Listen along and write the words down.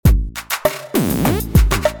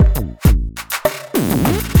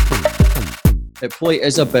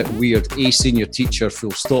is a bit weird. A, seeing your teacher full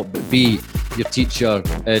stop, but B, your teacher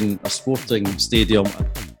in a sporting stadium.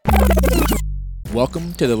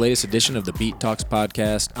 Welcome to the latest edition of the Beat Talks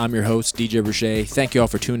podcast. I'm your host, DJ Brochet. Thank you all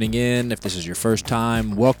for tuning in. If this is your first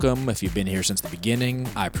time, welcome. If you've been here since the beginning,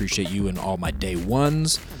 I appreciate you and all my day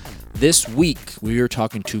ones. This week, we are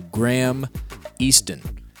talking to Graham Easton.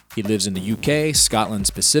 He lives in the UK, Scotland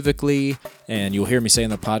specifically, and you'll hear me say in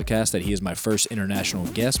the podcast that he is my first international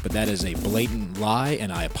guest, but that is a blatant lie,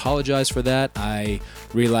 and I apologize for that. I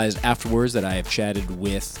realized afterwards that I have chatted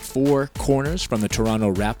with 4 corners from the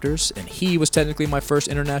Toronto Raptors, and he was technically my first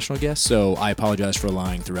international guest, so I apologize for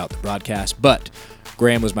lying throughout the broadcast, but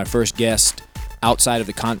Graham was my first guest outside of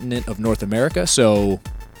the continent of North America, so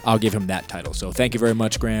I'll give him that title. So thank you very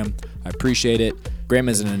much, Graham. I appreciate it. Graham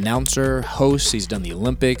is an announcer, host. He's done the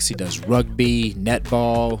Olympics. He does rugby,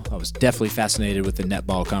 netball. I was definitely fascinated with the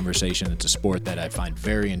netball conversation. It's a sport that I find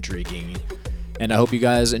very intriguing, and I hope you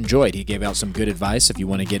guys enjoyed. He gave out some good advice if you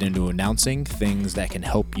want to get into announcing, things that can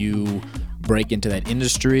help you break into that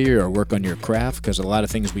industry or work on your craft, because a lot of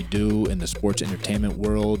things we do in the sports entertainment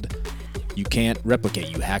world, you can't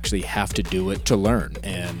replicate. You actually have to do it to learn,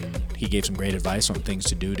 and he gave some great advice on things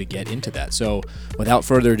to do to get into that. So without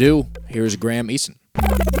further ado, here's Graham Easton.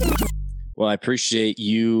 Well, I appreciate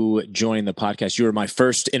you joining the podcast. You were my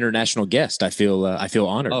first international guest. I feel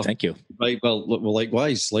honored. Oh, Thank you. Right. Well,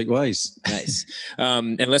 likewise. Nice.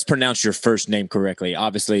 And let's pronounce your first name correctly.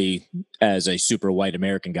 Obviously, as a super white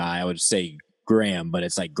American guy, I would say Graham, but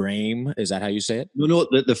it's like Graham. Is that how you say it? No.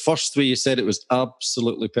 The first 3 you said, it was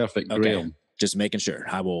absolutely perfect. Okay. Graham. Just making sure.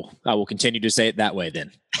 I will continue to say it that way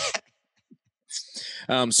then.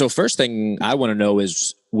 So first thing I want to know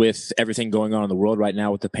is, with everything going on in the world right now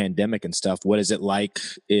with the pandemic and stuff, what is it like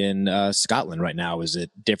in Scotland right now? Is it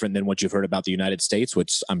different than what you've heard about the United States,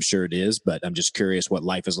 which I'm sure it is, but I'm just curious what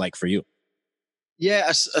life is like for you. Yeah,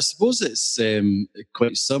 I suppose it's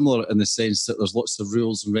quite similar in the sense that there's lots of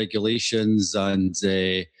rules and regulations, and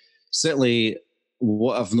certainly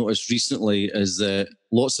what I've noticed recently is that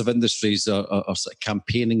lots of industries are sort of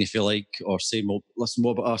campaigning, if you like, or saying, well, listen,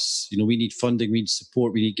 what about us? You know, we need funding, we need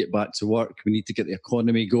support, we need to get back to work, we need to get the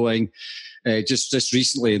economy going. Just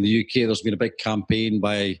recently in the UK, there's been a big campaign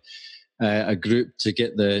by a group to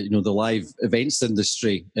get the live events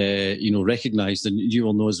industry recognised, and you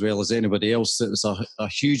will know as well as anybody else that there's a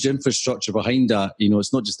huge infrastructure behind that. You know,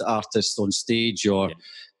 it's not just the artists on stage or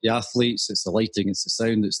the athletes, it's the lighting, it's the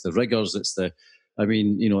sound, it's the riggers, it's a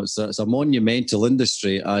monumental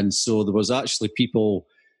industry. And so there was actually people,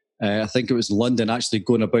 I think it was in London, actually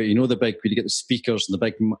going about, when you get the speakers and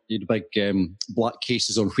the big black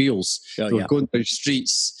cases on wheels, they were going down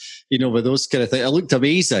streets, with those kind of things. It looked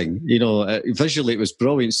amazing, visually it was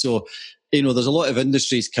brilliant. So, there's a lot of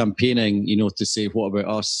industries campaigning, to say, what about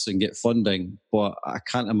us, and get funding. But I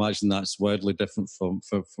can't imagine that's wildly different from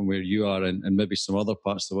where you are and maybe some other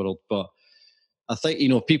parts of the world. But I think,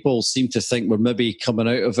 people seem to think we're maybe coming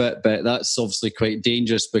out of it, but that's obviously quite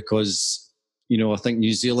dangerous because, I think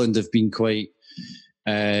New Zealand have been quite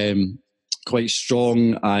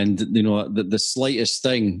strong, and, the slightest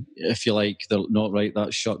thing, if you like, they're not right,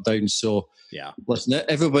 that's shut down. So, listen,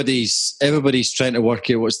 everybody's trying to work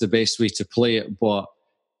out what's the best way to play it. But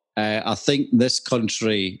I think this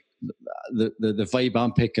country, the vibe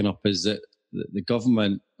I'm picking up is that the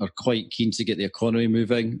government are quite keen to get the economy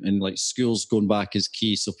moving, and like schools going back is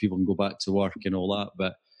key so people can go back to work and all that.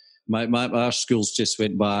 But our schools just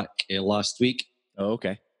went back last week. Oh,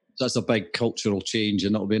 okay. So that's a big cultural change,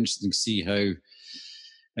 and it'll be interesting to see how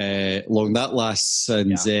long that lasts.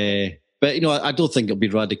 And but I don't think it'll be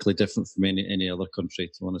radically different from any other country,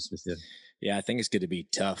 to be honest with you. Yeah, I think it's going to be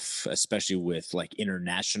tough, especially with like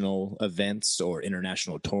international events or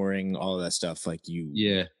international touring, all of that stuff. I think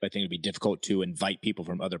it'd be difficult to invite people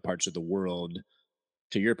from other parts of the world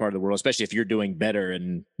to your part of the world, especially if you're doing better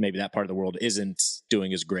and maybe that part of the world isn't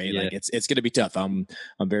doing as great. Like it's going to be tough. I'm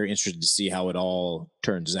very interested to see how it all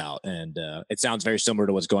turns out. And it sounds very similar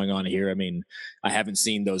to what's going on here. I mean, I haven't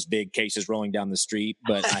seen those big cases rolling down the street,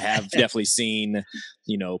 but I have definitely seen,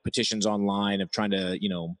 petitions online of trying to,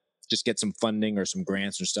 just get some funding or some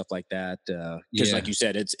grants or stuff like that. Because like you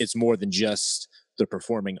said, it's more than just the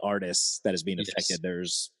performing artists that is being affected. Yes.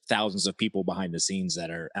 There's thousands of people behind the scenes that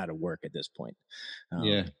are out of work at this point.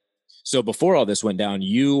 So before all this went down,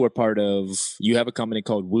 you have a company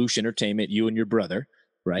called Whoosh Entertainment, you and your brother,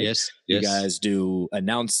 right? Yes. You guys do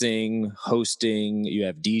announcing, hosting, you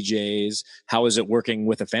have DJs. How is it working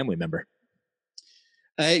with a family member?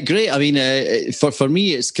 Great. I mean, for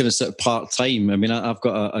me, it's kind of sort of part time. I mean, I've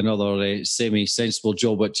got another semi sensible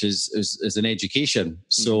job, which is in education.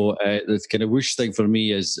 So the kind of whoosh thing for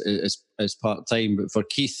me is part time. But for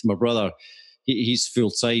Keith, my brother, he's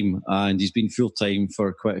full time, and he's been full time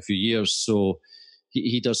for quite a few years. So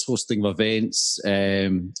he does hosting of events.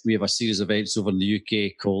 We have a series of events over in the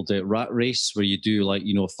UK called Rat Race, where you do like,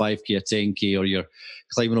 5K, a 10K, or you're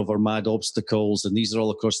climbing over mad obstacles. And these are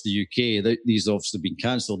all across the UK. These have obviously been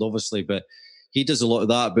cancelled, obviously, but he does a lot of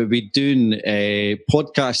that. But we're doing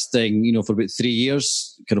podcasting, for about 3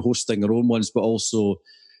 years, kind of hosting our own ones, but also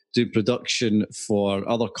doing production for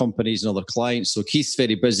other companies and other clients. So Keith's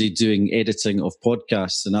very busy doing editing of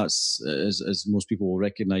podcasts, and that's, as most people will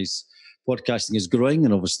recognise, podcasting is growing,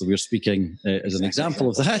 and obviously we're speaking as an example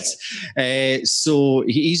of that. So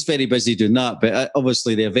he's very busy doing that. But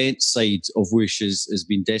obviously the event side of Whoosh has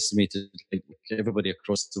been decimated, like everybody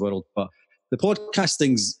across the world. But the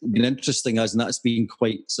podcasting's been interesting, and that's been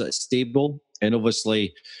quite sort of stable. And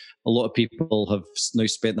obviously a lot of people have now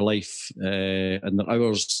spent their life and their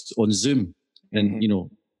hours on Zoom. And,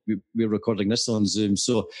 we're recording this on Zoom.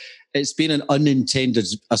 So it's been an unintended,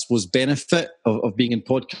 I suppose, benefit of being in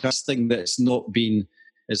podcasting, that it's not been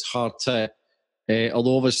as hard to,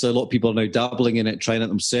 although obviously a lot of people are now dabbling in it, trying it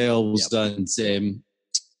themselves. Yep.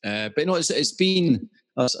 But it's been,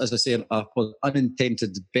 as I say, an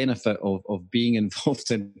unintended benefit of being involved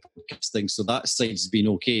in podcasting. So that side's been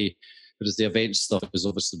okay, whereas the event stuff has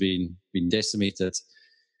obviously been decimated.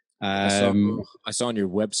 I saw on your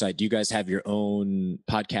website, do you guys have your own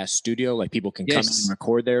podcast studio? Like people can come and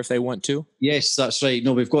record there if they want to? Yes, that's right.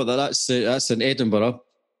 No, we've got that. That's in Edinburgh.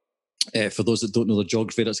 For those that don't know the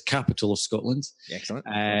geography, that's capital of Scotland. Excellent.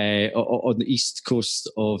 On the east coast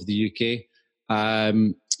of the UK.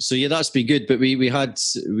 So yeah, that's been good. But we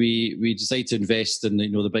decided to invest in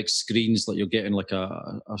the big screens like you'll get in like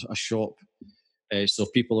a shop. So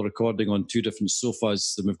if people are recording on two different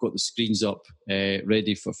sofas, then we've got the screens up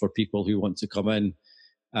ready for people who want to come in.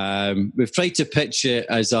 We've tried to pitch it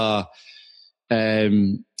as a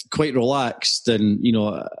quite relaxed, and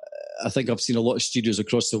I think I've seen a lot of studios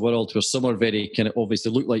across the world where some are very kind of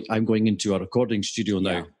obviously look like I'm going into a recording studio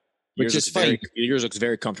now, which is fine. Yours looks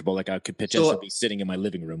very comfortable, like I could potentially be sitting in my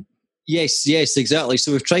living room. Yes, exactly.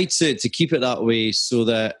 So we've tried to keep it that way, so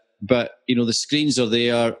that. But, the screens are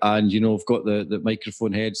there, and, we've got the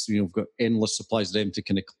microphone heads, we've got endless supplies of them to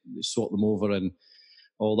kind of swap them over and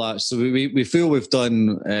all that. So we feel we've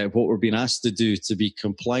done what we're being asked to do to be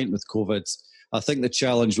compliant with COVID. I think the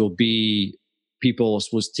challenge will be people, I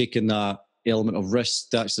suppose, taking that element of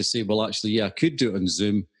risk to actually say, well, actually, I could do it on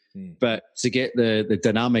Zoom. But to get the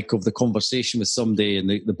dynamic of the conversation with somebody and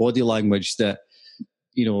the body language that,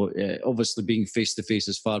 obviously being face-to-face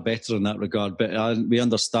is far better in that regard, but we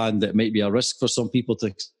understand that it might be a risk for some people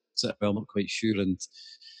to sit, well, I'm not quite sure. And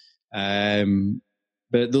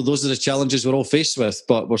but those are the challenges we're all faced with,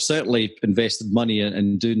 but we're certainly invested money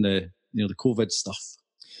in doing the COVID stuff.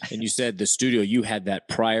 And you said the studio, you had that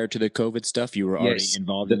prior to the COVID stuff? You were already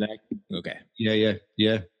involved in that? Okay. Yeah.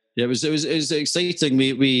 Yeah, it was exciting.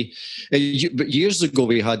 But years ago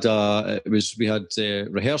we had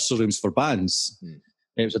rehearsal rooms for bands.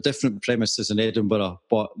 It was a different premises in Edinburgh,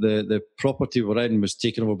 but the property we're in was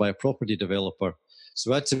taken over by a property developer.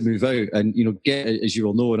 So we had to move out and, get, as you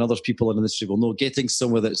will know, and other people in the industry will know, getting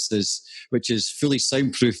somewhere which is fully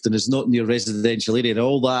soundproofed and is not near residential area and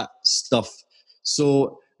all that stuff.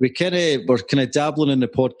 So we're kind of dabbling in the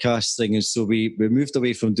podcasting. And so we moved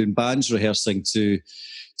away from doing bands rehearsing to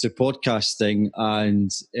podcasting,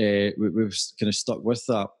 and we've kind of stuck with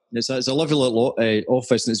that. It's a lovely little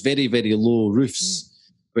office, and it's very, very low roofs.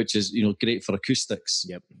 Which is, great for acoustics.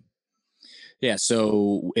 Yep. Yeah.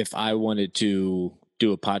 So if I wanted to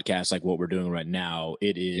do a podcast like what we're doing right now,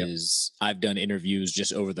 it is, I've done interviews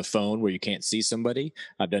just over the phone where you can't see somebody.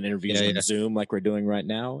 I've done interviews on Zoom like we're doing right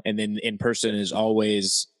now. And then in person is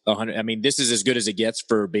always 100. I mean, this is as good as it gets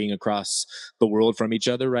for being across the world from each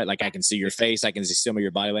other, right? Like I can see your face, I can see some of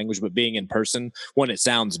your body language, but being in person, it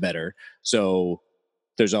sounds better. So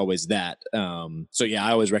there's always that. So yeah,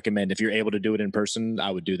 I always recommend if you're able to do it in person,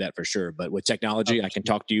 I would do that for sure. But with technology, I can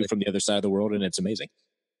talk to you from the other side of the world, and it's amazing.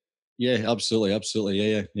 Yeah,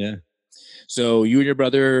 absolutely. Yeah. So you and your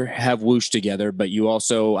brother have Whoosh together, but you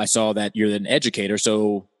also, I saw that you're an educator.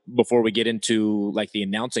 So before we get into like the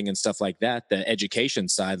announcing and stuff like that, the education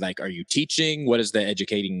side, like, are you teaching? What is the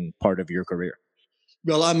educating part of your career?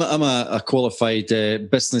 Well, I'm a qualified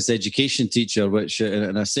business education teacher, which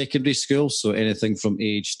in a secondary school, so anything from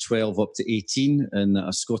age 12 up to 18 in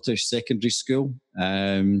a Scottish secondary school.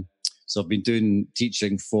 So I've been doing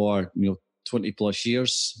teaching for 20 plus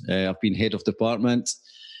years. I've been head of department.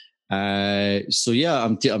 So yeah,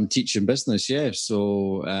 I'm teaching business. Yeah.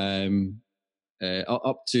 So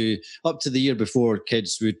up to the year before,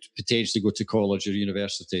 kids would potentially go to college or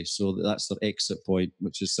university. So that's their exit point,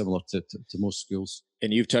 which is similar to most schools.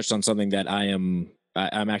 And you've touched on something that I'm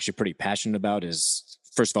actually pretty passionate about is,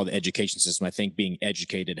 first of all, the education system. I think being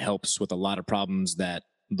educated helps with a lot of problems that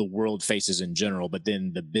the world faces in general, but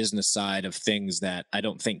then the business side of things that I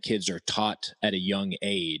don't think kids are taught at a young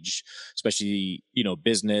age, especially,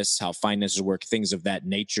 business, how finances work, things of that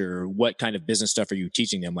nature. What kind of business stuff are you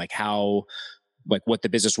teaching them? Like what the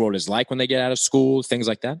business world is like when they get out of school, things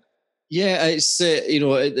like that? Yeah, it's at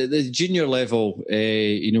the junior level,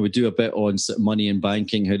 we do a bit on sort of money and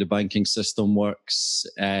banking, how the banking system works.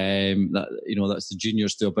 That's the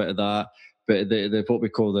juniors do a bit of that. But the what we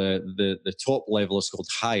call the top level is called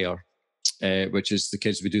higher, which is the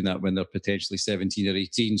kids we doing that when they're potentially 17 or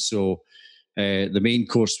 18. So the main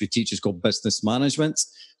course we teach is called business management.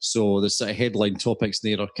 So the sort of headline topics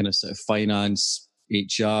there are kind of sort of finance,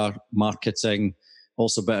 HR, marketing,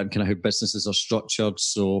 also better kind of how businesses are structured.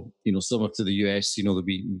 So, similar to the US, there'll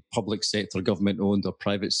be public sector, government owned, or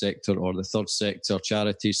private sector, or the third sector,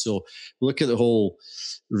 charity. So we look at the whole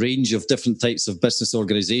range of different types of business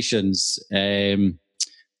organizations. And,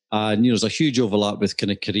 there's a huge overlap with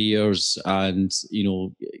kind of careers and,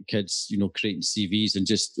 kids, creating CVs and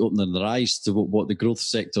just opening their eyes to what the growth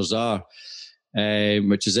sectors are,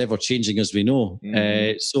 which is ever changing, as we know.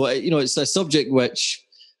 Mm-hmm. So, it's a subject which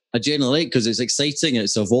I generally like because it's exciting,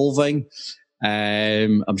 it's evolving.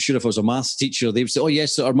 I'm sure if I was a maths teacher, they would say, oh,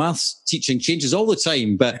 yes, so our maths teaching changes all the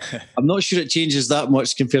time, but I'm not sure it changes that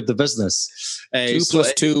much compared to business. 2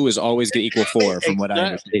 plus 2 is always going to equal 4, from what I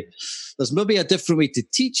understand. There's maybe a different way to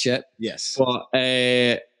teach it. Yes. But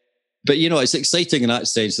it's exciting in that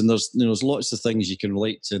sense. And there's lots of things you can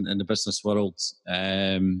relate to in the business world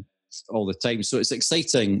all the time. So it's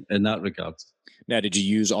exciting in that regard. Now, did you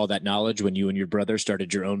use all that knowledge when you and your brother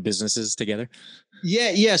started your own businesses together?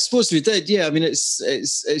 Yeah, I suppose we did. Yeah, I mean, it's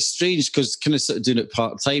strange because kind of sort of doing it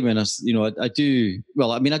part time, and I do.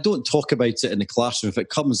 Well, I mean, I don't talk about it in the classroom. If it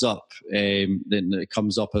comes up, then it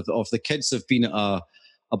comes up. If the kids have been at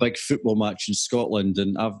a big football match in Scotland,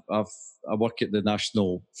 and I work at the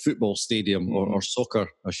National Football Stadium, or soccer,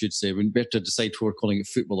 I should say. We better decide who we're calling it,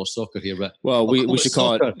 football or soccer here. But we should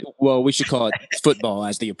call it football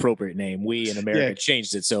as the appropriate name. We in America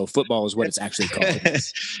changed it, so football is what it's actually called.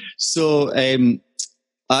 So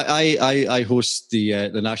I host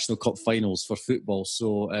the National Cup finals for football.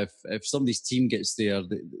 So if somebody's team gets there,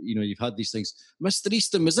 you've had these things. Mr.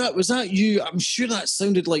 Easton, was that you? I'm sure that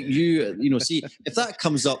sounded like you. See, if that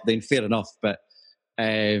comes up, then fair enough. But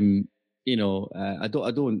I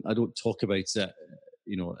don't talk about it,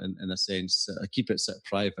 in a sense. I keep it sort of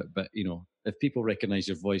private, but, if people recognize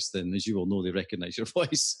your voice, then as you will know, they recognize your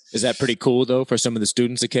voice. Is that pretty cool though, for some of the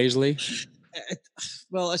students occasionally?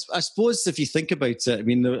 Well, I suppose if you think about it, I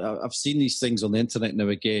mean, I've seen these things on the internet now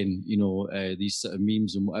again, these sort of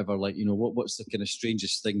memes and whatever, like, what's the kind of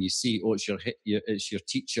strangest thing you see? Oh, it's your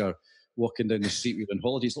teacher walking down the street with you on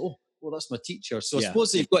holidays. Oh, well, that's my teacher. So I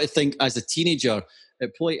suppose you've got to think as a teenager,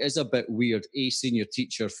 it probably is a bit weird, A, seeing your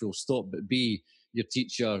teacher full stop, but B, your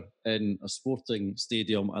teacher in a sporting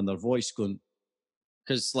stadium and their voice going,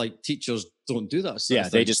 because like teachers don't do that. Yeah,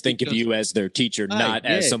 they just think of you as their teacher, not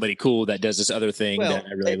as somebody cool that does this other thing that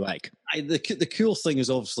I really like. The cool thing is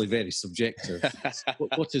obviously very subjective.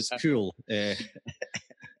 What is cool?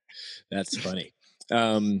 That's funny.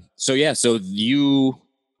 So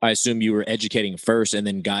I assume you were educating first and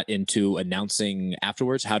then got into announcing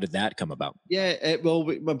afterwards. How did that come about? Yeah,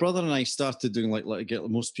 my brother and I started doing like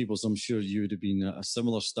most people's. I'm sure you would have been a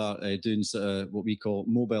similar start doing what we call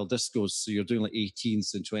mobile discos. So you're doing like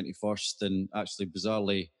 18th and 21st, and actually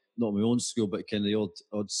bizarrely not my own school, but kind of the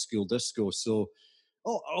odd school disco. So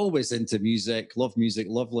always into music, love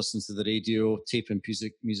listening to the radio, taping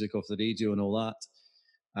music off the radio and all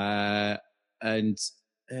that,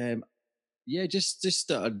 Yeah, just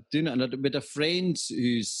started doing it. And with a friend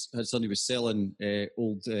had somebody was selling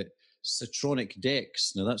old Citronic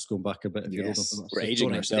decks. Now that's going back a bit. Yes, we're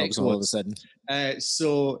aging ourselves all of a sudden.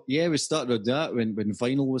 So we started with that when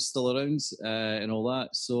vinyl was still around and all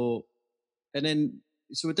that. So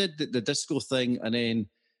we did the disco thing, and then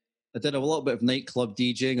I did a little bit of nightclub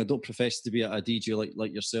DJing. I don't profess to be a DJ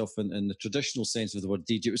like yourself in the traditional sense of the word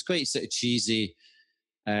DJ. It was quite sort of cheesy.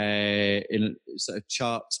 In sort of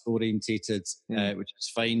chart orientated, which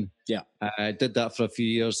is fine. Yeah, I did that for a few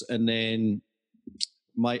years, and then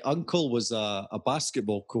my uncle was a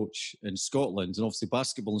basketball coach in Scotland, and obviously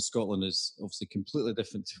basketball in Scotland is obviously completely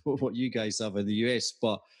different to what you guys have in the US.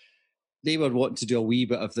 But they were wanting to do a wee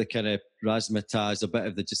bit of the kind of razzmatazz, a bit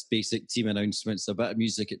of the just basic team announcements, a bit of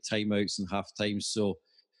music at timeouts and half times. So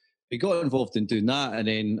we got involved in doing that, and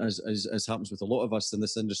then as happens with a lot of us in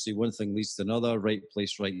this industry, one thing leads to another, right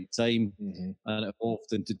place, right time, and it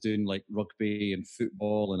evolved into doing like rugby and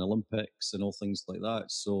football and Olympics and all things like that.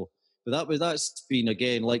 So, but that's been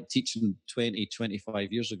again like teaching 20,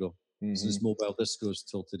 25 years ago, since mobile discos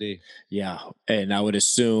till today. Yeah. And I would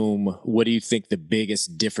assume, what do you think the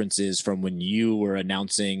biggest difference is from when you were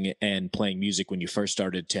announcing and playing music when you first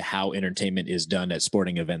started to how entertainment is done at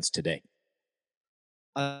sporting events today?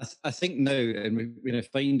 I think now, and when I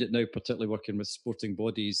find it now, particularly working with sporting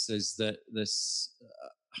bodies, is that this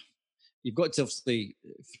you've got to obviously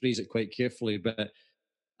phrase it quite carefully, but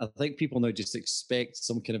I think people now just expect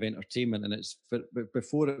some kind of entertainment, and but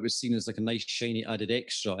before it was seen as like a nice shiny added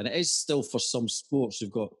extra, and it is still for some sports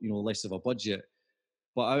who've got less of a budget.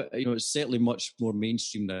 But it's certainly much more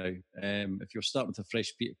mainstream now. If you're starting with a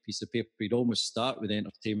fresh piece of paper, you'd almost start with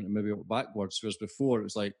entertainment and maybe work backwards. Whereas before it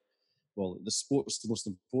was like, well, the sport's the most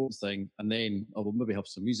important thing, and then we'll maybe have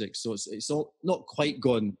some music. So it's all not quite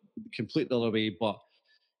gone completely the other way, but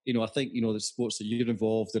I think the sports that you're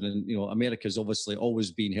involved in, and America's obviously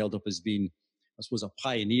always been held up as being, I suppose, a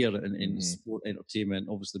pioneer in sport entertainment.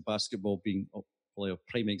 Obviously, basketball being probably a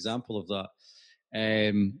prime example of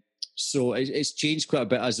that. So it's changed quite a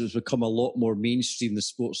bit as it's become a lot more mainstream. The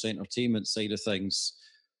sports entertainment side of things,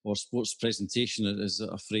 or sports presentation, is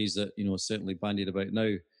a phrase that is certainly bandied about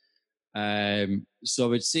now. So I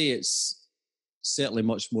would say it's certainly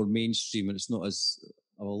much more mainstream, and it's not as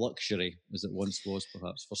of a luxury as it once was,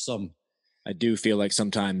 perhaps for some. I do feel like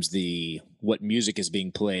sometimes what music is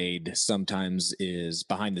being played sometimes is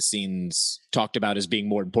behind the scenes talked about as being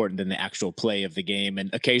more important than the actual play of the game.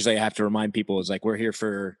 And occasionally I have to remind people, it's like, we're here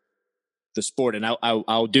for the sport, and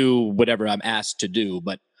I'll do whatever I'm asked to do,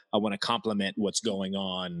 but I want to complement what's going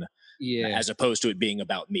on, as opposed to it being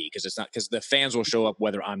about me, because it's not, because the fans will show up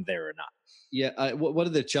whether I'm there or not. Yeah, one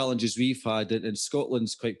of the challenges we've had in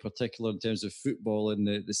Scotland's quite particular in terms of football, and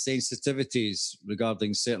the sensitivities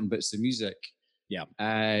regarding certain bits of music. Yeah.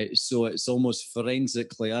 So it's almost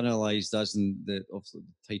forensically analysed, as in obviously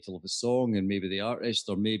the title of the song and maybe the artist,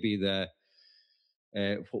 or maybe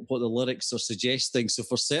what the lyrics are suggesting. So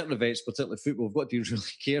for certain events, particularly football, we've got to be really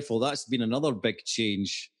careful. That's been another big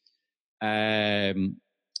change. And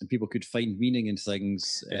people could find meaning in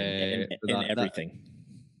things in everything.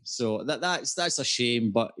 So that's a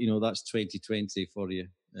shame, but that's 2020 for you.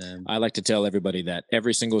 I like to tell everybody that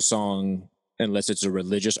every single song, unless it's a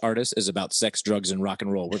religious artist, is about sex, drugs, and rock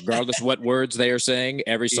and roll. Regardless of what words they are saying,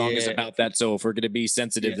 every song is about that. So if we're going to be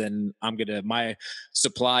sensitive, then my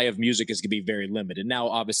supply of music is going to be very limited. Now,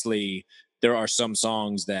 obviously, there are some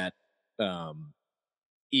songs that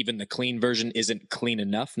even the clean version isn't clean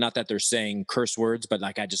enough. Not that they're saying curse words, but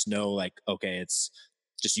like I just know, like, okay, it's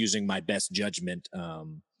just using my best judgment.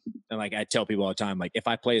 And like I tell people all the time, like if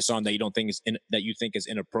I play a song that you don't think that you think is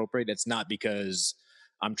inappropriate, it's not because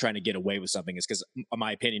I'm trying to get away with something. It's because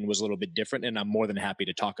my opinion was a little bit different, and I'm more than happy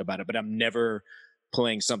to talk about it. But I'm never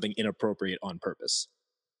playing something inappropriate on purpose.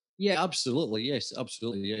 Yeah, absolutely. Yes,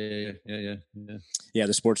 absolutely. Yeah. Yeah,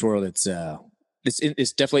 the sports world, it's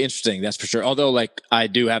definitely interesting. That's for sure. Although, like I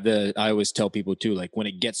always tell people too, like when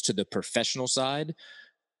it gets to the professional side,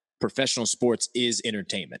 professional sports is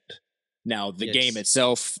entertainment. Now, the game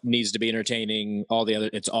itself needs to be entertaining.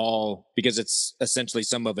 It's all because it's essentially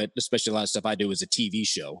some of it, especially a lot of stuff I do, is a TV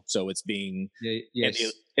show. So it's being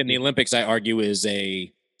in the Olympics, I argue, is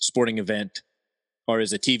a sporting event, or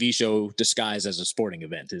is a TV show disguised as a sporting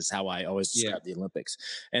event, is how I always describe the Olympics.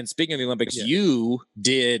 And speaking of the Olympics, you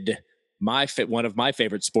did one of my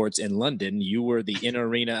favorite sports in London. You were the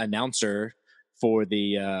in-arena announcer for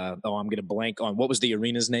the I'm going to blank on what was the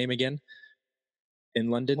arena's name again in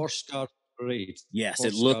London. Horse Guard Parade. Yes,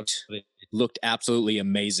 it looked absolutely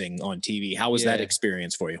amazing on TV. How was that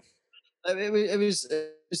experience for you? It was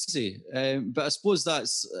easy, but I suppose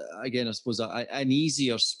that's again, an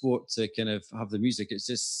easier sport to kind of have the music. It's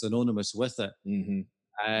just synonymous with it.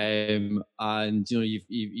 And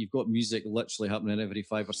you've got music literally happening every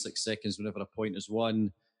 5 or 6 seconds whenever a point is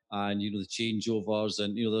won, and the changeovers,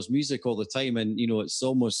 and there's music all the time, and it's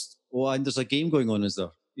almost and there's a game going on, is there?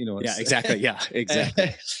 Exactly. Yeah,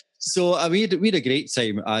 exactly. So we had a great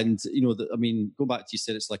time, and going back to, you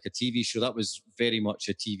said it's like a TV show. That was very much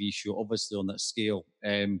a TV show, obviously on that scale.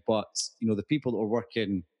 But the people that were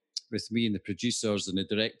working with me, and the producers and the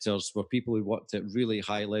directors, were people who worked at really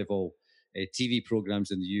high level TV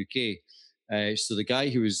programs in the UK. So the guy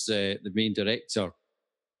who was the main director,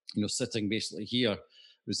 sitting basically here,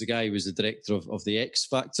 was the guy who was the director of the X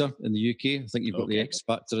Factor in the UK. I think you've got the X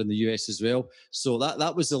Factor in the US as well. So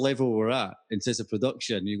that was the level we're at in terms of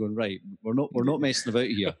production. You're going, right, we're not messing about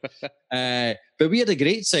here. But we had a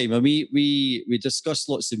great time. And we discussed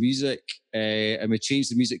lots of music, and we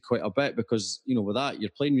changed the music quite a bit because, with that,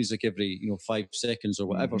 you're playing music every, 5 seconds or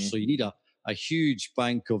whatever. So you need a huge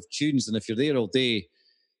bank of tunes. And if you're there all day,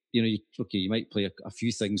 you might play a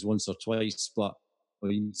few things once or twice, but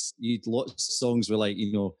you need lots of songs with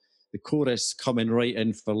the chorus coming right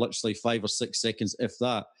in for literally 5 or 6 seconds, if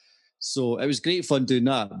that. So it was great fun doing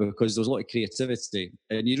that because there was a lot of creativity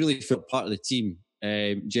and you really felt part of the team,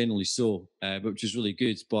 generally so, which was really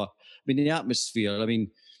good. But the atmosphere,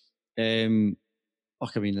 there's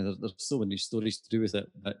so many stories to do with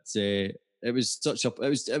it, but it was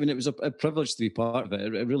a privilege to be part of it.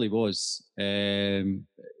 It really was.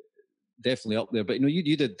 Definitely up there. But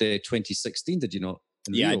you did the 2016, did you not?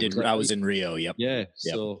 Yeah, Rio, I did. I was in Rio. Yep. Yeah. Yep.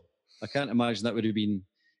 So I can't imagine that would have been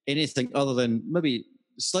anything other than maybe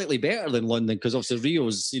slightly better than London, because obviously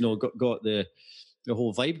Rio's got the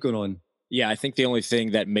whole vibe going on. Yeah, I think the only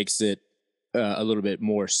thing that makes it a little bit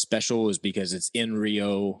more special is because it's in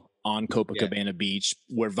Rio on Copacabana Beach,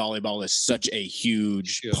 where volleyball is such a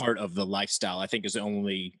huge part of the lifestyle. I think is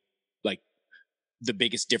only the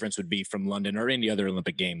biggest difference would be from London or any other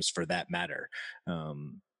Olympic Games for that matter.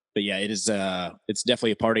 But yeah, it's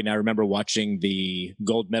definitely a party. And I remember watching the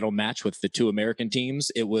gold medal match with the 2 American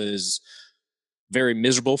teams. It was very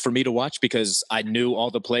miserable for me to watch because I knew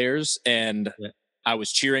all the players and I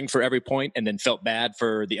was cheering for every point and then felt bad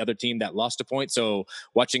for the other team that lost a point. So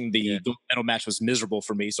watching the gold medal match was miserable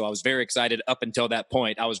for me. So I was very excited up until that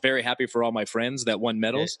point. I was very happy for all my friends that won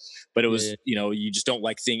medals, but it was, you just don't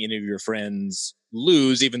like seeing any of your friends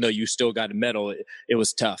lose, even though you still got a medal. It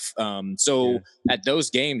was tough. At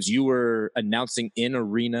those games, you were announcing in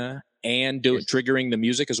arena and triggering the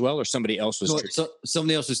music as well, or somebody else was?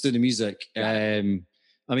 Somebody else was doing the music. There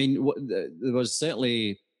was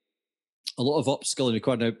certainly a lot of upskilling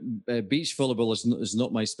required. Now, beach volleyball is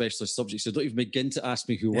not my specialist subject, so don't even begin to ask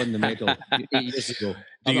me who won the medal 8 years ago.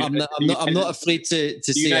 I'm not afraid to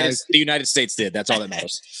say the United States did. That's all that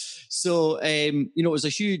matters. So, it was a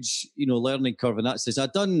huge, learning curve in that sense.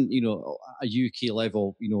 I'd done, a UK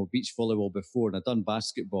level, beach volleyball before, and I'd done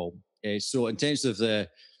basketball. So in terms of the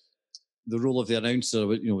role of the announcer, I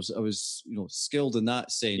was skilled in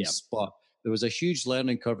that sense, but there was a huge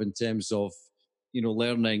learning curve in terms of,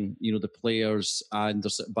 learning, the players and their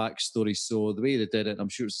sort of backstory. So the way they did it, I'm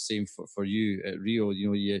sure it's the same for you at Rio,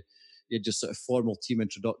 you had just sort of formal team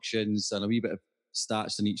introductions and a wee bit of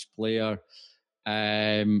stats on each player.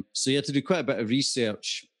 So you had to do quite a bit of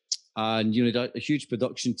research, and you had a huge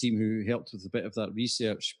production team who helped with a bit of that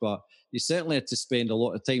research, but you certainly had to spend a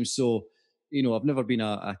lot of time. So, I've never been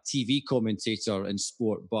a TV commentator in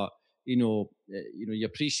sport, but you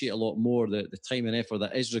appreciate a lot more the time and effort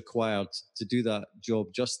that is required to do that job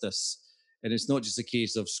justice. And it's not just a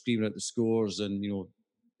case of screaming out the scores and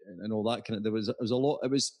and all that kind of. There was a lot.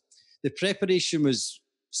 The preparation was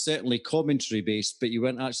certainly commentary based, but you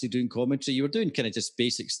weren't actually doing commentary. You were doing kind of just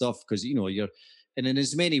basic stuff because you're, and in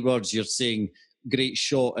as many words, you're saying great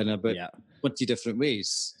shot in about 20 different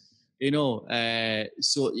ways.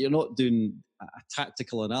 So you're not doing a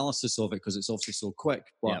tactical analysis of it because it's obviously so quick,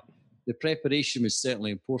 but the preparation was certainly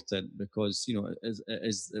important because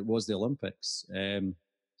it was the Olympics.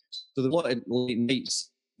 So there were a lot of late nights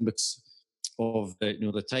because of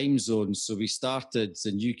the time zones. So we started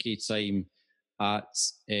in UK time at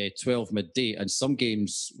 12 midday, and some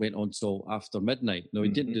games went on till after midnight. Now, we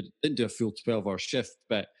didn't do a full 12-hour shift,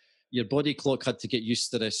 but your body clock had to get used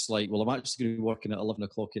to this. Like, well, I'm actually going to be working at 11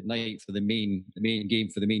 o'clock at night for the main game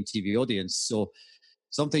for the main TV audience. So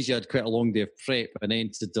sometimes you had quite a long day of prep and then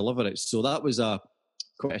to deliver it. So that was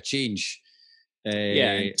quite a change.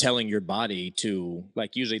 And telling your body to,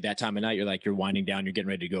 like, usually that time of night, you're winding down, you're getting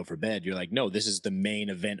ready to go for bed. You're like, no, this is the main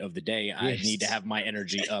event of the day. I need to have my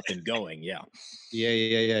energy up and going. Yeah.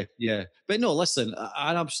 But no, listen,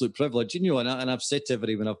 an absolute privilege, and I've said to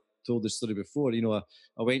everyone, I've told this story before,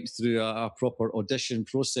 I went through a proper audition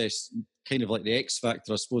process, kind of like the X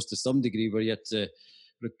Factor, I suppose, to some degree, where you had to,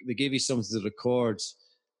 they gave you something to record.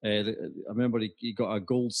 I remember he got a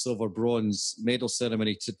gold, silver, bronze medal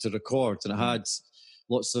ceremony to record, and it had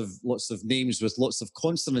lots of names with lots of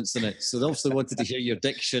consonants in it. So they obviously wanted to hear your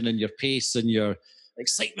diction and your pace and your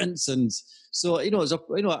excitements, and so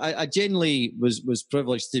I genuinely was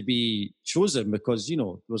privileged to be chosen because there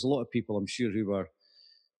was a lot of people, I'm sure, who were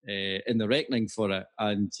in the reckoning for it,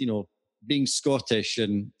 and being Scottish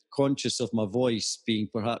and conscious of my voice being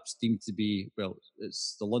perhaps deemed to be, well,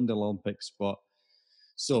 it's the London Olympics, but.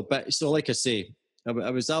 So like I say,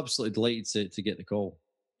 I was absolutely delighted to get the call.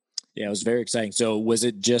 Yeah, it was very exciting. So was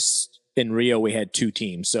it just in Rio? We had two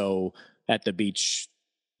teams. So at the beach,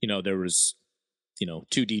 there was,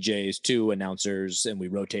 two DJs, two announcers, and we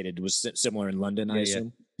rotated. It was similar in London, I Yeah, yeah,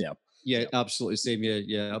 assume. Yeah. yeah, absolutely same. Yeah,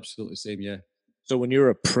 yeah, absolutely same. Yeah. So when you're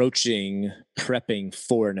approaching prepping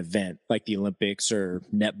for an event like the Olympics or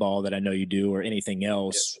netball that I know you do or anything Yeah,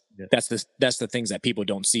 else, yeah. that's the things that people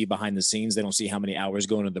don't see behind the scenes. They don't see how many hours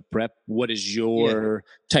go into the prep. What is Yeah. your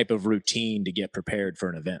type of routine to get prepared for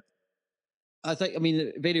an event? I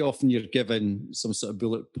mean, very often you're given some sort of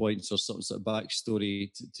bullet points or some sort of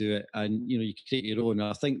backstory to it, and you create your own.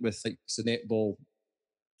 I think with like the netball,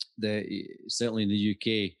 certainly in the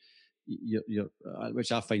UK,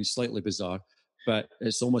 which I find slightly bizarre, but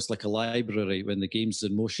it's almost like a library when the game's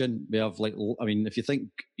in motion. We have like, I mean, if you think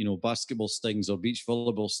basketball stings or beach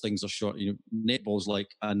volleyball stings are short, netball's like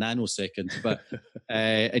a nanosecond, but.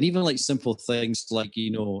 And even like simple things like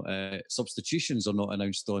substitutions are not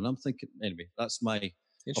announced on. I'm thinking anyway. That's my. I'll put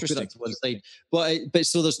Interesting. that to one side. But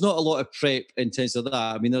so there's not a lot of prep in terms of that.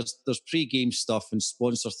 I mean, there's pre-game stuff and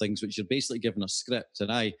sponsor things which you're basically given a script,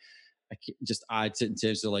 and I just add to it in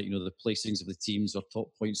terms of like the placings of the teams or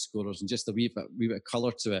top point scorers and just a wee bit of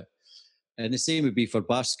colour to it. And the same would be for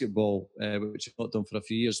basketball, which I've not done for a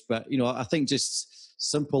few years. But I think just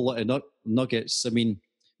simple little nuggets. I mean,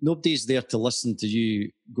 nobody's there to listen to you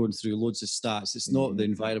going through loads of stats. It's not the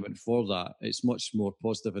environment for that. It's much more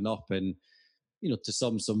positive and up, and to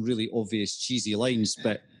some really obvious cheesy lines.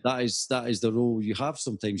 But that is the role you have.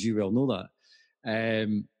 Sometimes you well know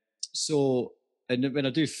that. So, and when I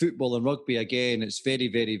do football and rugby again, it's very,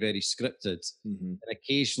 very, very scripted. Mm-hmm. And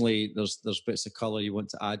occasionally there's bits of colour you want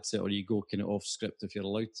to add to it, or you go kind of off script if you're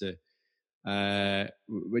allowed to,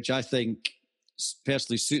 which I think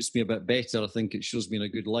personally suits me a bit better. I think it shows me in a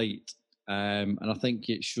good light, and I think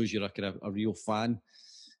it shows you're a kind of a real fan,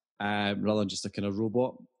 rather than just a kind of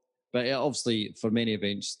robot. But yeah, obviously, for many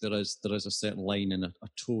events, there is a certain line and a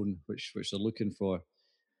tone which they're looking for.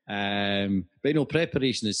 But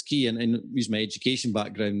preparation is key, and use my education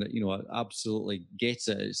background that I absolutely get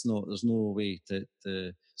it. It's not there's no way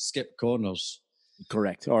to skip corners.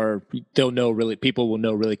 Correct. Or people will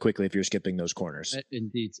know really quickly if you're skipping those corners.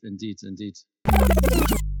 Indeed, indeed, indeed.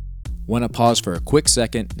 Want to pause for a quick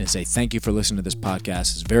second and say thank you for listening to this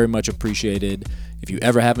podcast. It's very much appreciated. If you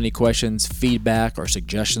ever have any questions, feedback, or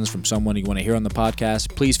suggestions from someone you want to hear on the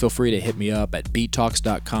podcast, please feel free to hit me up at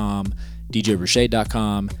beattalks.com,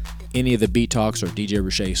 djrichet.com, any of the Beat Talks or DJ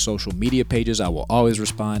Richet social media pages. I will always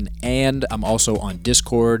respond. And I'm also on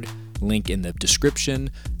Discord, link in the description.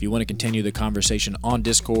 If you want to continue the conversation on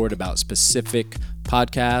Discord about specific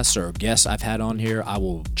podcasts or guests I've had on here, I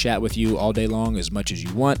will chat with you all day long as much as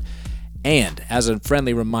you want. And as a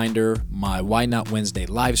friendly reminder, my Why Not Wednesday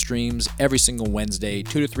live streams every single Wednesday,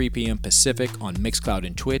 2 to 3 p.m. Pacific on Mixcloud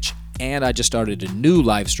and Twitch. And I just started a new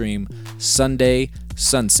live stream, Sunday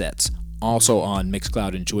Sunsets, also on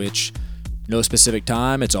Mixcloud and Twitch. No specific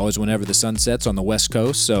time. It's always whenever the sun sets on the West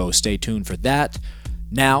Coast, so stay tuned for that.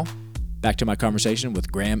 Now, back to my conversation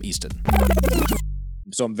with Graham Easton.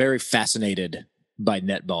 So I'm very fascinated by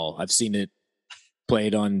netball. I've seen it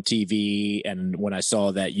played on TV, and when I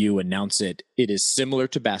saw that you announce it, it is similar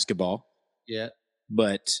to basketball. Yeah.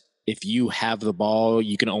 But if you have the ball,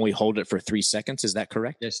 you can only hold it for 3 seconds. Is that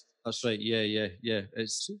correct? Yes, that's right. Yeah.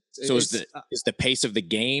 Is the pace of the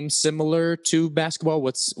game similar to basketball?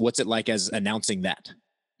 What's it like as announcing that?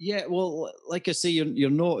 Yeah, well, like I say, you're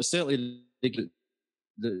not certainly that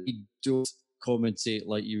you don't commentate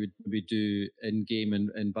like you would maybe do in game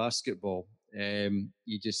in basketball.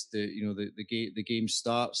 You just the game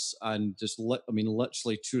starts and just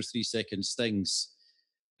literally 2 or 3 second stings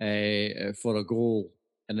for a goal,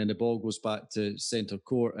 and then the ball goes back to centre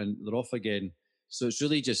court and they're off again. So it's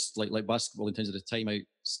really just like basketball in terms of the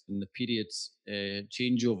timeouts and the periods,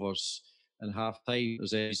 changeovers and half time.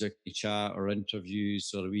 There's either chat or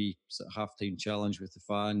interviews or a wee sort of halftime challenge with the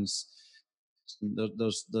fans.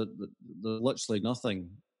 There's literally nothing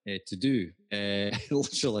to do,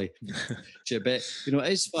 literally. But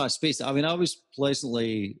it is fast paced. I mean, I was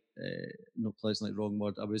pleasantly, not pleasantly, wrong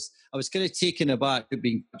word. I was kind of taken aback at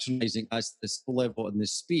being patronising as this level and the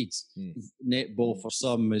speed. Netball for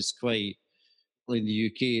some is quite. In the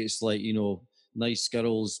UK, it's like nice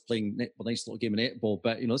girls playing a nice little game of netball,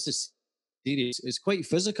 but this is serious. It's quite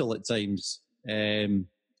physical at times. But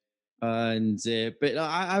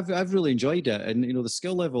I've really enjoyed it, and the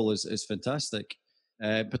skill level is fantastic,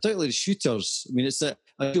 particularly the shooters. I mean,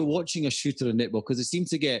 I do watching a shooter in netball because they seem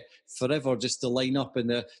to get forever just to line up, and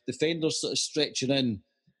the defenders sort of stretching in.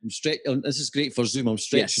 This is great for Zoom. I'm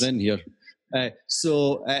stretching in here.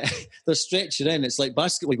 So they're stretching in. It's like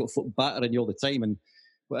basketball, you've got foot battering you all the time and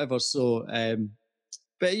whatever. So,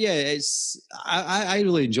 but yeah, I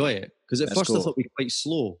really enjoy it because at first I thought it'd be quite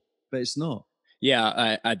slow, but it's not.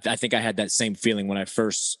 Yeah, I think I had that same feeling when I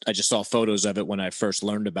just saw photos of it when I first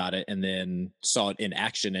learned about it, and then saw it in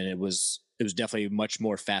action, and it was definitely much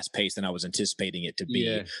more fast paced than I was anticipating it to be.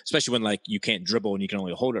 Yeah. Especially when like you can't dribble and you can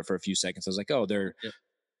only hold it for a few seconds. I was like, oh, they're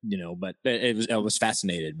but I was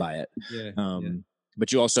fascinated by it. Yeah.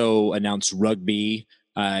 But you also announced rugby.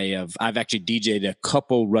 I've actually DJ'd a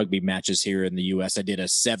couple rugby matches here in the U.S. I did a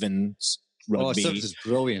sevens rugby. Oh, sevens is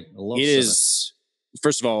brilliant. I love it. Is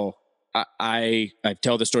first of all, I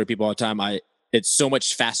tell the story to people all the time. It's so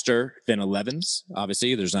much faster than 11s.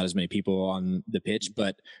 Obviously, there's not as many people on the pitch,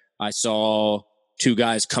 but I saw two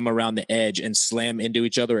guys come around the edge and slam into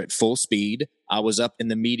each other at full speed. I was up in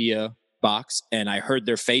the media box and I heard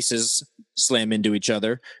their faces slam into each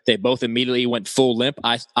other. They both immediately went full limp.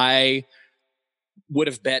 I would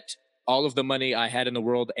have bet all of the money I had in the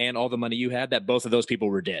world and all the money you had that both of those people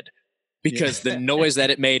were dead because the noise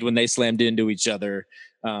that it made when they slammed into each other.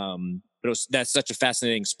 But that's such a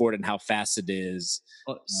fascinating sport and how fast it is.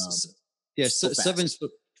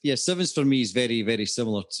 Sevens for me is very, very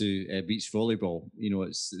similar to beach volleyball.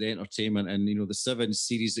 It's the entertainment and, the sevens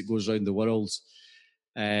series that goes around the world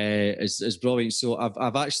is brilliant. So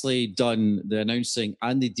I've actually done the announcing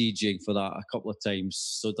and the DJing for that a couple of times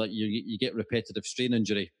so that you get repetitive strain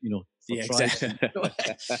injury, Exactly.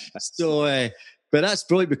 So, but that's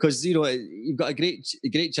brilliant because you've got a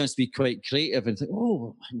great chance to be quite creative and think,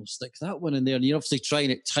 oh, we'll stick that one in there. And you're obviously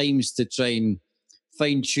trying at times to try and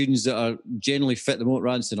find tunes that are generally fit the motor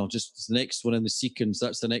and saying, just the next one in the sequence.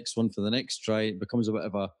 That's the next one for the next try. It becomes a bit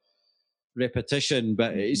of a repetition,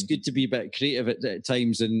 but it's good to be a bit creative at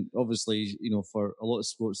times. And obviously, for a lot of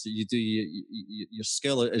sports that you do, your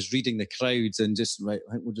skill is reading the crowds and just I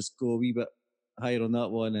think we'll just go a wee bit higher on that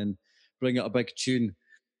one and bring out a big tune.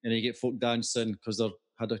 And you get folk dancing because they've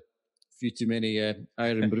had a few too many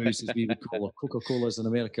iron brews, as we would call it, Coca-Colas in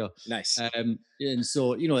America. Nice. And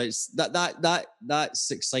so it's that's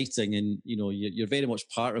exciting, and you're very much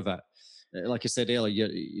part of it. Like I said earlier,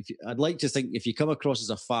 I'd like to think if you come across as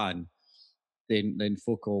a fan, then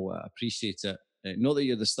folk will appreciate it. Not that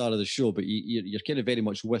you're the star of the show, but you're kind of very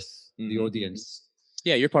much with the audience.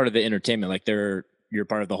 Yeah, you're part of the entertainment. Like you're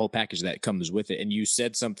part of the whole package that comes with it. And you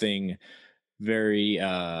said something very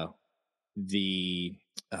I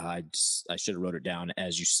should have wrote it down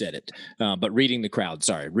as you said it, but reading the crowd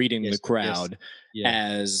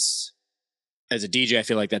as a DJ, I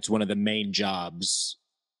feel like that's one of the main jobs,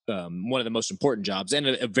 one of the most important jobs, and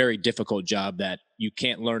a very difficult job that you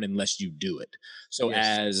can't learn unless you do it. So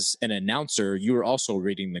as an announcer, you are also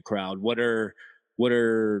reading the crowd. What are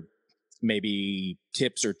maybe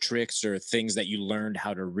tips or tricks or things that you learned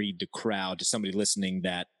how to read the crowd to somebody listening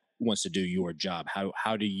that wants to do your job?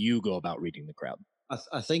 How do you go about reading the crowd?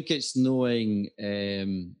 I think it's knowing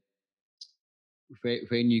when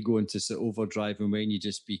you go into overdrive and when you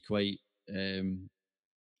just be quite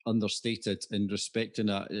understated and respecting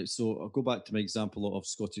that. So I'll go back to my example of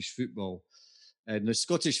Scottish football. And the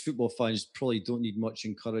Scottish football fans probably don't need much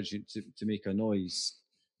encouragement to make a noise.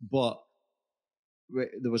 But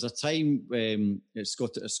there was a time at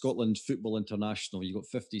Scotland Football International, you got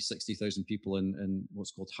 50, 60,000 people in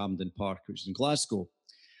what's called Hampden Park, which is in Glasgow.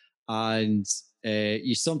 And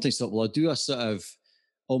you sometimes thought, well, I'll do a sort of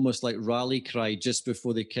almost like rally cry just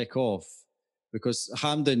before they kick off. Because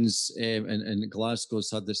Hampden's in Glasgow's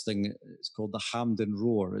had this thing, it's called the Hampden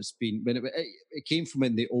Roar. It's been, it came from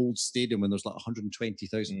in the old stadium when there's like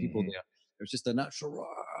 120,000 people there. It was just a natural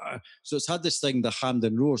roar. So it's had this thing, the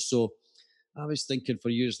Hampden Roar. So I was thinking for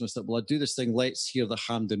years, and I thought, well, I'll do this thing, let's hear the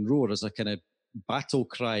Hampden Roar as a kind of battle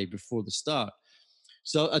cry before the start.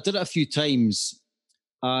 So I did it a few times,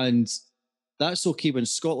 and that's okay when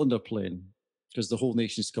Scotland are playing because the whole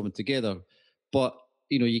nation's coming together. But,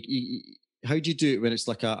 how do you do it when it's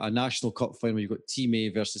like a national cup final? You've got Team A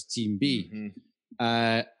versus Team B,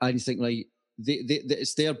 and you think like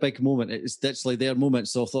it's their big moment. It's literally their moment.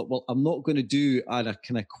 So I thought, well, I'm not going to do an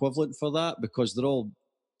equivalent for that because they're all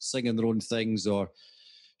singing their own things or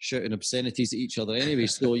shouting obscenities at each other anyway.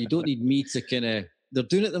 So you don't need me to they're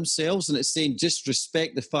doing it themselves, and it's saying just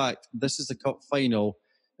respect the fact this is the cup final.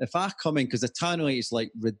 If I come in, because the tannoy is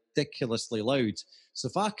like ridiculously loud. So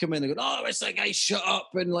if I come in and go, oh, it's that guy, shut up.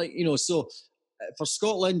 And so for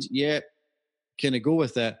Scotland, kind of go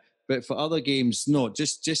with it. But for other games, no,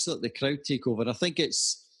 just let the crowd take over. And I think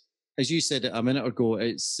it's, as you said a minute ago,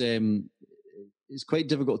 it's quite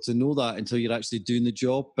difficult to know that until you're actually doing the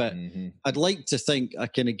job. But I'd like to think I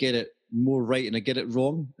kind of get it more right and I get it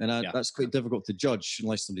wrong, and that's quite difficult to judge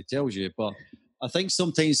unless somebody tells you. But I think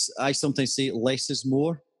I sometimes say less is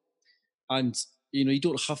more, and you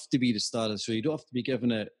don't have to be the star of the show. You don't have to be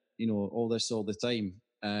giving it all this all the time.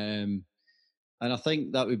 And I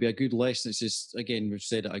think that would be a good lesson. It's just, again, we've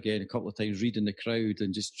said it again a couple of times, reading the crowd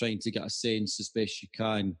and just trying to get a sense as best you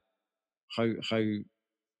can how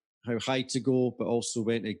high to go, but also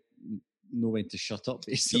when to know when to shut up,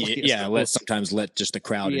 basically. Sometimes let just the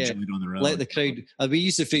crowd enjoy it on their own. Let the crowd, we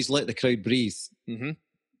use the phrase, let the crowd breathe,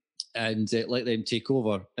 and let them take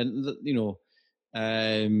over. And,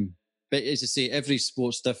 but as I say, every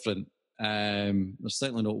sport's different. There's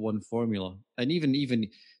certainly not one formula. And even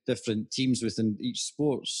different teams within each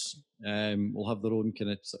sports will have their own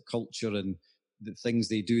kind of culture and the things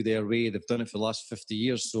they do their way. They've done it for the last 50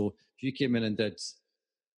 years. So if you came in and did,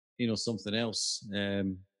 something else.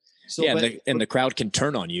 And the crowd can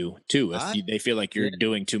turn on you too if they feel like you're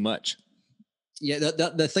doing too much. Yeah,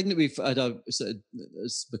 the thing that we've had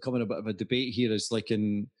it's becoming a bit of a debate here is like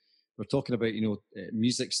we're talking about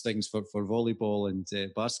music stings for volleyball and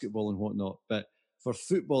basketball and whatnot, but for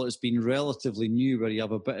football it's been relatively new where you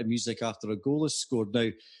have a bit of music after a goal is scored. Now,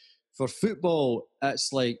 for football,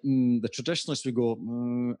 it's like the traditionalists would go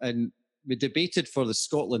and we debated for the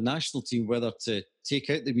Scotland national team whether to take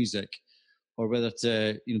out the music or whether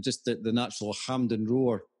to, just the natural Hampden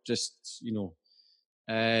roar, just,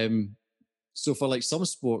 so for like some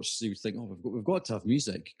sports, you would think, we've got to have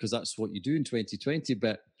music because that's what you do in 2020.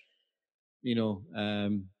 But,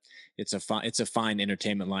 it's a fine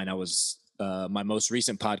entertainment line. I was, my most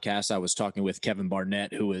recent podcast, I was talking with Kevin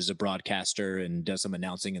Barnett, who is a broadcaster and does some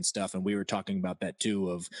announcing and stuff. And we were talking about that too,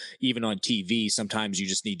 of even on TV, sometimes you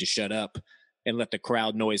just need to shut up and let the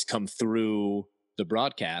crowd noise come through the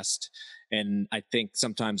broadcast. And I think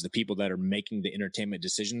sometimes the people that are making the entertainment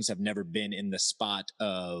decisions have never been in the spot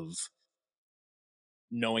of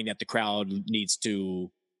knowing that the crowd needs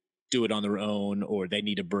to do it on their own, or they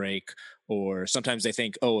need a break, or sometimes they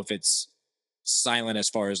think, if it's silent as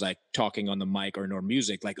far as like talking on the mic or no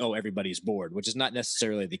music, like, everybody's bored, which is not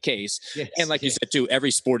necessarily the case. Yes, and like you said too,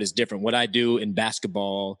 every sport is different. What I do in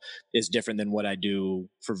basketball is different than what I do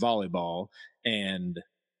for volleyball. And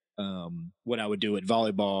what I would do at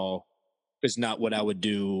volleyball is not what I would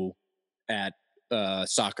do at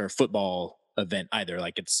soccer, football event either.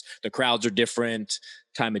 Like the crowds are different,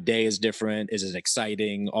 time of day is different, is it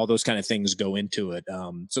exciting, all those kind of things go into it.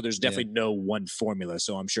 So there's definitely no one formula,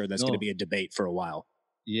 so I'm sure that's going to be a debate for a while.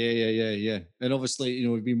 Yeah. And obviously,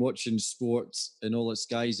 we've been watching sports in all its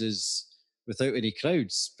guises without any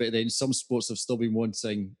crowds, but then some sports have still been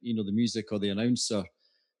wanting the music or the announcer,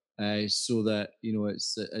 so that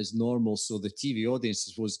it's as normal, so the TV audience,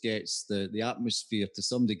 I suppose, gets the atmosphere to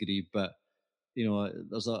some degree. But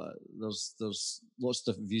there's lots of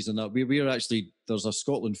different views on that. We're actually, there's a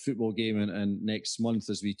Scotland football game in next month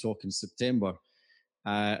as we talk in September,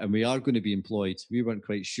 and we are going to be employed. We weren't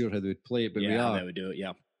quite sure how they would play it, but we are. They would do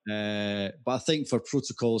it, but I think for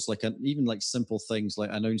protocols, like even like simple things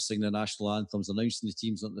like announcing the national anthems, announcing the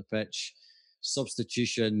teams on the pitch,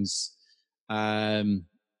 substitutions,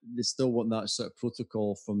 they still want that sort of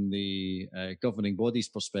protocol from the governing body's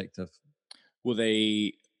perspective.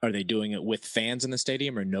 Are they doing it with fans in the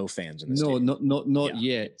stadium or no fans in the stadium? No, not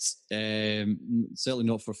yet. Certainly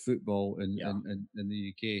not for football in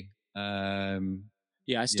the UK.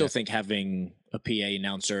 I still think having a PA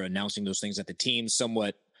announcer announcing those things at the team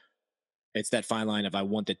somewhat, it's that fine line of I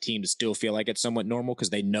want the team to still feel like it's somewhat normal because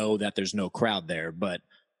they know that there's no crowd there. But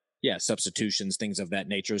substitutions, things of that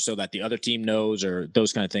nature, so that the other team knows, or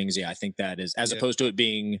those kind of things. I think that is, as opposed to it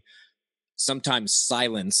being sometimes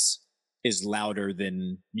silence is louder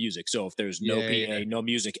than music. So if there's no PA, no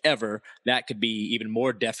music ever, that could be even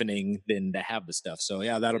more deafening than to have the stuff. So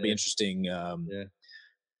that'll be interesting.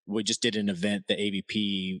 We just did an event. The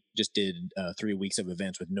AVP just did 3 weeks of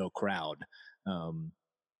events with no crowd.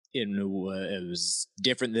 It was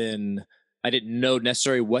different than, I didn't know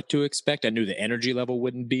necessarily what to expect. I knew the energy level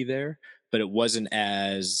wouldn't be there, but it wasn't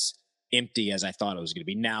as empty as I thought it was going to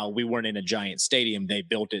be. Now, we weren't in a giant stadium. They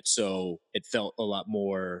built it so it felt a lot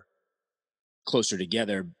more closer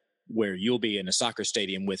together, where you'll be in a soccer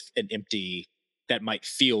stadium with an empty, that might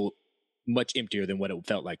feel much emptier than what it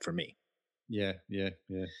felt like for me. Yeah.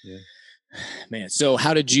 Man, so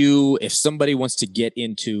how did you, if somebody wants to get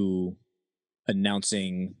into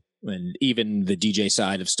announcing and even the DJ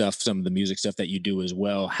side of stuff, some of the music stuff that you do as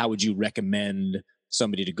well, how would you recommend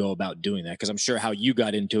somebody to go about doing that? Because I'm sure how you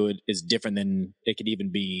got into it is different than it could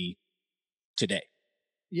even be today.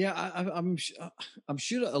 Yeah, I'm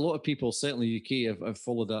sure a lot of people, certainly UK, have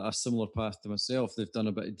followed a similar path to myself. They've done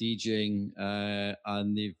a bit of DJing,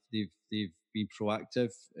 and they've been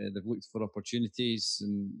proactive. They've looked for opportunities,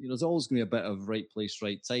 and there's always going to be a bit of right place,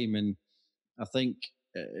 right time. And I think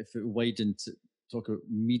if it widened to talk about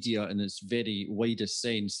media in its very widest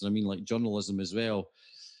sense, and I mean like journalism as well,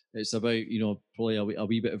 it's about probably a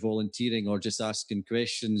wee bit of volunteering or just asking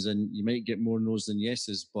questions, and you might get more no's than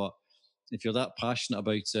yeses. But if you're that passionate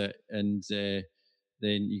about it, and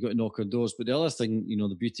then you got to knock on doors. But the other thing,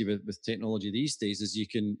 the beauty with technology these days is you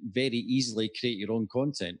can very easily create your own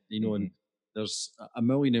content. And there's a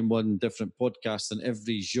million and one different podcasts in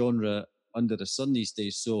every genre under the sun these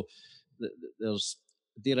days. So there's,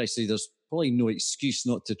 dare I say, there's probably no excuse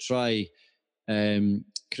not to try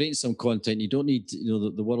creating some content. You don't need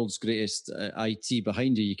the world's greatest IT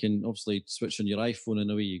behind you. You can obviously switch on your iPhone and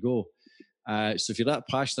away you go. So if you're that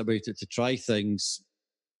passionate about it, to try things,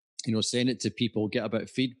 send it to people, get a bit of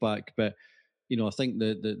feedback. But I think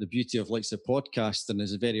the beauty of like the podcasting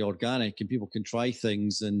is very organic, and people can try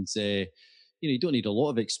things, and you don't need a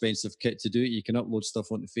lot of expensive kit to do it. You can upload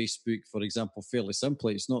stuff onto Facebook, for example, fairly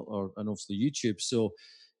simply. It's not, and obviously YouTube. So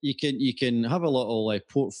you can have a little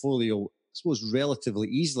portfolio, I suppose, relatively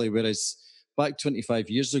easily. Whereas back 25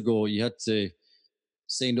 years ago, you had to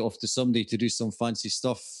send it off to somebody to do some fancy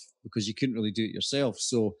stuff because you couldn't really do it yourself.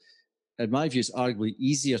 So in my view, it's arguably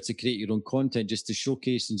easier to create your own content, just to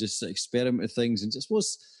showcase and just experiment with things and just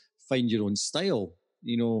suppose find your own style,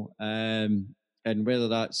 and whether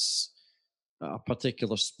that's a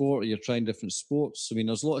particular sport or you're trying different sports. I mean,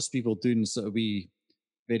 there's lots of people doing sort of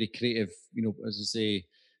very creative, as I say,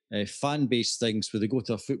 fan-based things where they go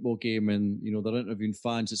to a football game and they're interviewing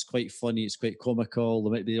fans. It's quite funny, it's quite comical.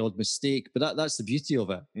 There might be the odd mistake, but that's the beauty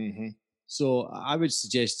of it. So I would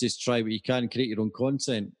suggest just try what you can, create your own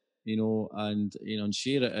content, and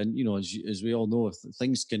share it. And as we all know,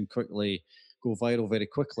 things can quickly go viral very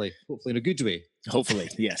quickly, hopefully in a good way. Hopefully,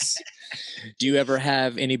 yes. Do you ever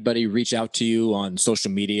have anybody reach out to you on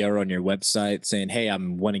social media or on your website saying, hey, I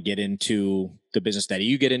want to get into the business that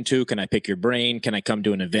you get into? Can I pick your brain? Can I come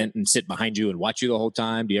to an event and sit behind you and watch you the whole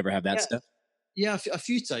time? Do you ever have that stuff? Yeah, a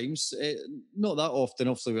few times. Not that often.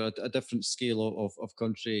 Obviously, we're at a different scale of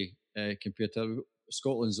country compared to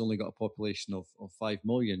Scotland's only got a population of 5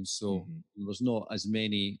 million. So there's not as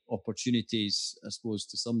many opportunities, I suppose,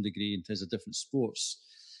 to some degree in terms of different sports.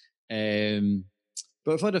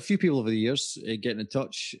 But I've had a few people over the years getting in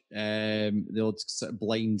touch. The odd sort of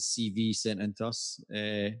blind CV sent into us.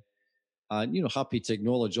 And happy to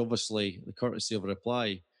acknowledge, obviously, the courtesy of a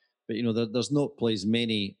reply. But there's not as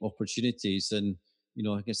many opportunities. And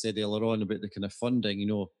like I said earlier on about the kind of funding,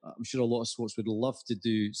 I'm sure a lot of sports would love to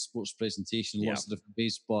do sports presentation, lots of different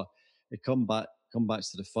ways, but it come back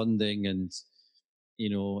to the funding, and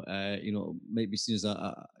might be seen as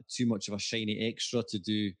a too much of a shiny extra to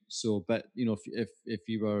do so. But if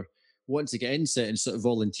you were wanting to get into it and sort of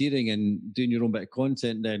volunteering and doing your own bit of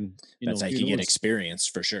content, then that's how you can get experience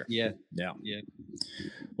for sure. Yeah.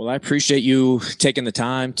 Well, I appreciate you taking the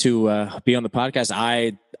time to be on the podcast.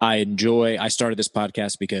 I started this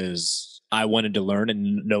podcast because I wanted to learn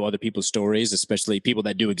and know other people's stories, especially people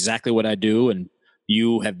that do exactly what I do. And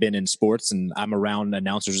you have been in sports, and I'm around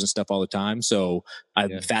announcers and stuff all the time. So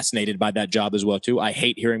I'm fascinated by that job as well, too. I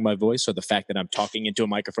hate hearing my voice. So the fact that I'm talking into a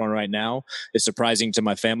microphone right now is surprising to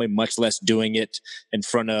my family, much less doing it in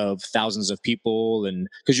front of thousands of people. And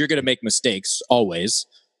because you're going to make mistakes always.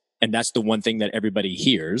 And that's the one thing that everybody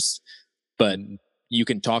hears. But you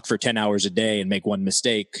can talk for 10 hours a day and make one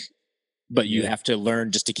mistake. But you have to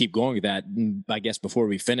learn just to keep going with that. And I guess before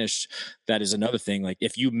we finish, that is another thing. Like,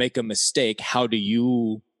 if you make a mistake, how do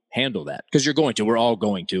you handle that? Because we're all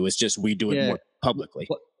going to. It's just we do it more publicly.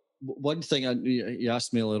 One thing you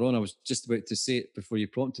asked me earlier on, I was just about to say it before you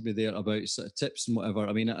prompted me there about sort of tips and whatever.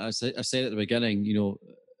 I mean, I said at the beginning,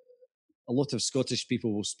 a lot of Scottish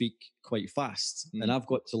people will speak quite fast, and I've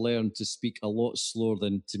got to learn to speak a lot slower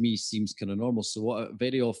than to me seems kind of normal. So what I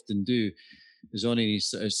very often do is on any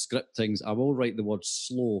sort of script things, I will write the word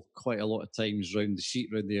slow quite a lot of times around the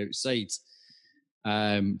sheet, around the outside,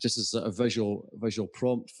 just as a visual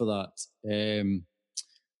prompt for that. And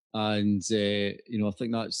I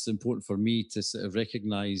think that's important for me to sort of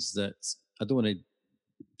recognise that I don't want to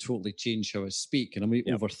totally change how I speak, and I'm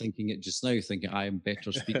overthinking it just now, thinking I am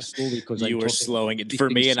better speak slowly because you were slowing it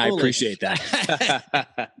for me, and slowly. I appreciate that.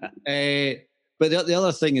 But the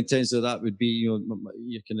other thing in terms of that would be, your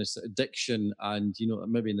kind of diction, and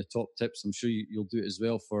maybe in the top tips, I'm sure you'll do it as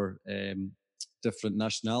well for different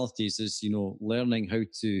nationalities, is learning how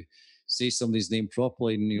to say somebody's name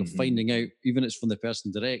properly, and finding out, even if it's from the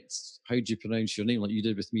person direct, how do you pronounce your name, like you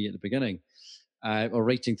did with me at the beginning, or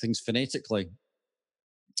writing things phonetically.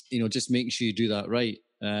 Just making sure you do that right.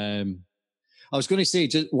 I was going to say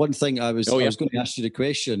just one thing. I was going to ask you the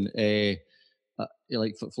question.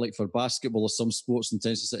 Like for basketball or some sports in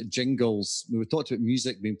terms of jingles. We talked about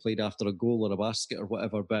music being played after a goal or a basket or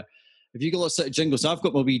whatever, but if you got lots of jingles, I've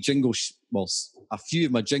got my wee jingle, a few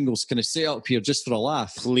of my jingles kind of set up here just for a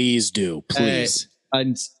laugh. Please do, please.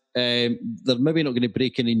 And they're maybe not going to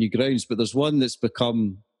break any new grounds, but there's one that's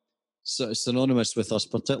become sort of synonymous with us,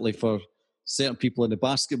 particularly for certain people in the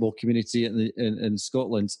basketball community in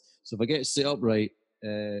Scotland. So if I get it set up right,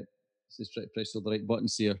 just try to press all the right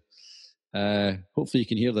buttons here. Hopefully you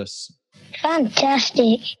can hear this.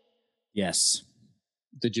 Fantastic. Yes.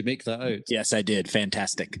 Did you make that out? Yes, I did.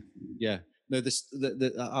 Fantastic. Yeah. Now,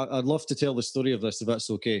 I'd love to tell the story of this if that's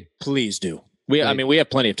okay. Please do. We have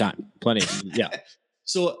plenty of time. Yeah.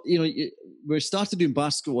 So, we started doing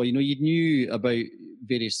basketball, you knew about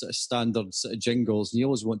various sort of standard sort of jingles, and you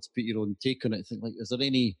always want to put your own take on it. Think like, is there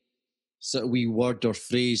any sort of wee word or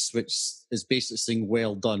phrase which is basically saying,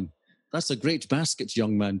 well done? That's a great basket,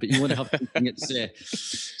 young man, but you want to have something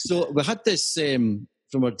it's... So we had this...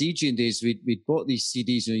 from our DJing days, we'd bought these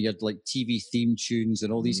CDs, you had like TV theme tunes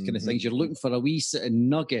and all these kind of things. You're looking for a wee sort of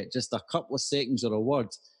nugget, just a couple of seconds or a word.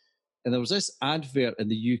 And there was this advert in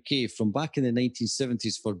the UK from back in the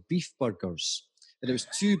 1970s for beef burgers. And it was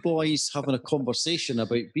two boys having a conversation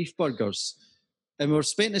about beef burgers. And we were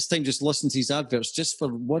spending this time just listening to these adverts just for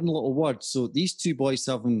one little word. So these two boys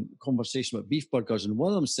having a conversation about beef burgers, and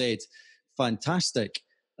one of them said, fantastic.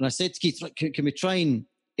 And I said to Keith, can we try and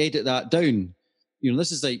edit that down?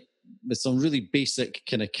 This is like with some really basic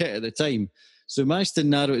kind of kit at the time. So we managed to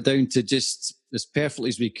narrow it down to just as perfectly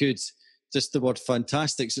as we could, just the word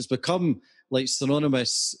fantastic. So it's become like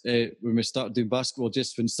synonymous when we started doing basketball,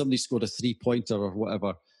 just when somebody scored a 3-pointer or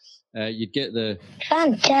whatever, you'd get the...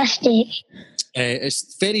 Fantastic.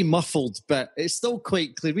 It's very muffled, but it's still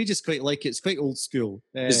quite clear. We just quite like it. It's quite old school.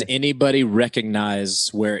 Does anybody recognize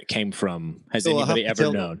where it came from? Has anybody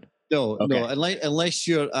ever known? No, unless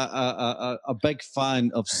you're a big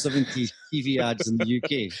fan of 70s TV ads in the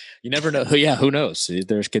UK. You never know. Yeah, who knows?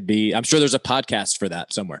 There could be, I'm sure there's a podcast for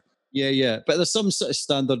that somewhere. Yeah. But there's some sort of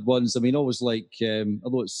standard ones. I mean, always like,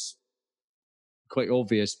 although it's quite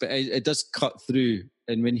obvious, but it does cut through.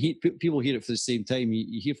 And when people hear it for the same time,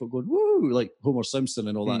 you hear people going, woo, like Homer Simpson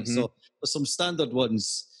and all that. So there's some standard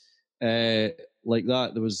ones like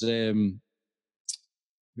that. There was, who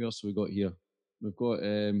else have we got here? We've got,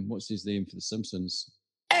 what's his name for The Simpsons?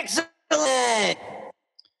 Excellent!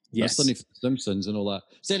 Yes. Sonny for The Simpsons and all that.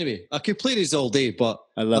 So anyway, I could play these all day, but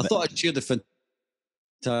I thought I'd share the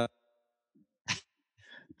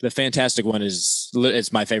fantastic one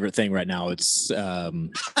it's my favorite thing right now. It's,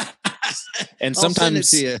 and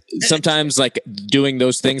sometimes like doing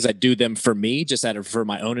those things, I do them for me, just for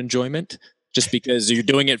my own enjoyment. Just because you're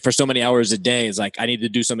doing it for so many hours a day, is like, I need to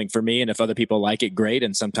do something for me. And if other people like it, great.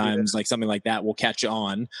 And sometimes like something like that will catch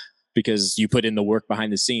on because you put in the work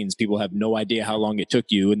behind the scenes. People have no idea how long it took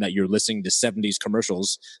you and that you're listening to 70s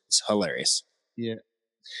commercials. It's hilarious. Yeah.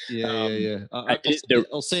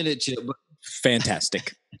 I'll send it to you.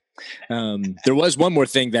 Fantastic. There was one more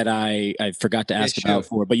thing that I forgot to ask about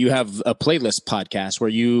before, but you have a playlist podcast where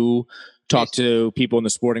you talk to people in the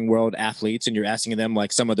sporting world, athletes, and you're asking them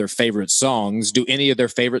like some of their favorite songs. Do any of their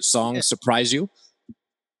favorite songs surprise you?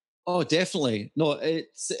 Oh, definitely. No, it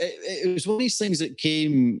was one of these things that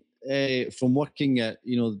came from working at,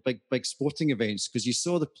 big sporting events, because you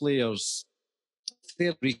saw the players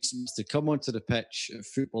fairly recently to come onto the pitch at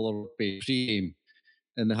football or rugby pre-game,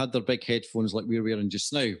 and they had their big headphones like we're wearing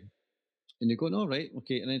just now. And you're going, all right,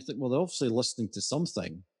 okay. And I think, well, they're obviously listening to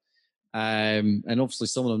something. And obviously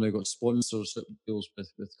some of them now got sponsors, deals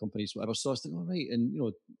with companies, whatever. So I was thinking, all right.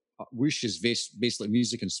 And, Whoosh is basically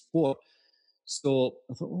music and sport. So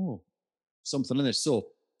I thought, something in this. So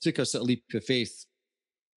took a sort of leap of faith,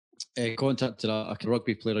 contacted a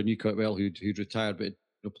rugby player I knew quite well who'd retired, but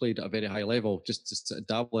played at a very high level, just to sort of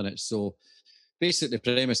dabble in it. So basically the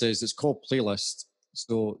premise is it's called Playlist.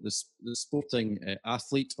 So the sporting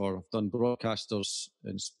athlete, or I've done broadcasters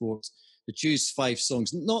in sports, they choose 5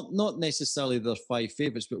 songs, not necessarily their 5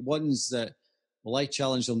 favourites, but ones that, I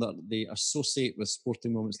challenge them that they associate with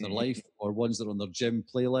sporting moments in their life, or ones that are on their gym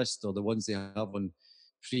playlist, or the ones they have on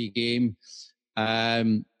pre-game.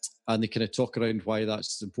 And they kind of talk around why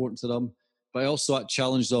that's important to them. But I also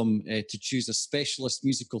challenge them to choose a specialist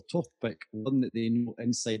musical topic, one that they know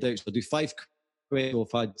inside out. So I do 5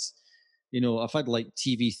 questions. I've had like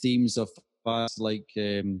TV themes. I've had like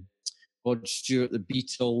Rod Stewart, the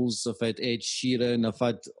Beatles. I've had Ed Sheeran. I've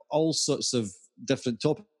had all sorts of different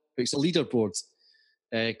topics. A leaderboard,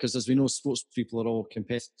 because as we know, sports people are all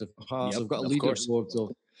competitive. So I've got a leaderboard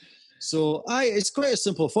of. So it's quite a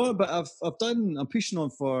simple format, but I'm pushing on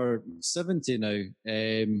for 70 now,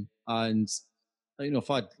 and I've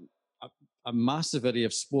had a massive array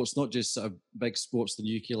of sports, not just sort of big sports in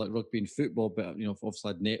the UK like rugby and football, but I've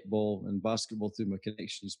obviously had netball and basketball through my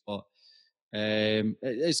connections. But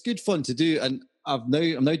it's good fun to do, and I'm now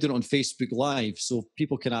doing it on Facebook Live, so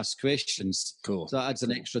people can ask questions. Cool. So that adds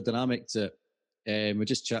an extra dynamic to it. We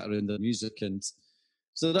just chat around the music, and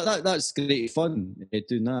so that's great fun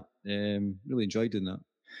doing that. Really enjoy doing that.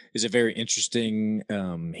 Is it very interesting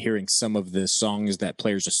hearing some of the songs that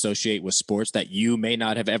players associate with sports that you may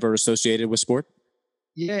not have ever associated with sport?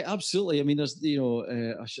 Yeah, absolutely. I mean, there's,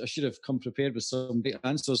 I should have come prepared with some great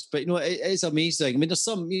answers, but it is amazing. I mean, there's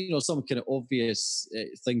some kind of obvious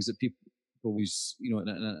things that people use,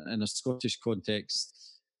 in a Scottish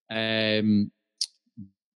context.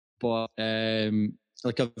 But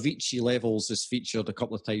like Avicii Levels is featured a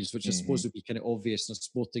couple of times, which I suppose would be kind of obvious in a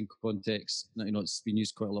sporting context. It's been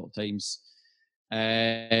used quite a lot of times. But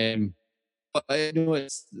I know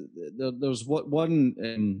there's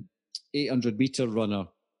one 800-meter runner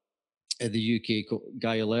in the UK,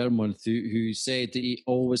 Guy Lermonth, who said that he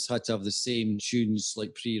always had to have the same tunes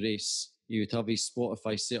like pre-race. He would have his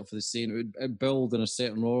Spotify set up for the same. It would build in a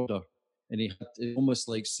certain order. And he had almost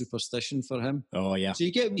like superstition for him. Oh, yeah. So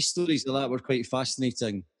you get these stories of that were quite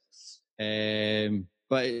fascinating. But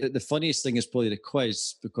the funniest thing is probably the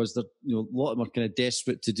quiz, because a lot of them are kind of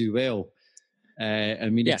desperate to do well. I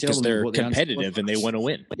mean, because they're competitive and they want to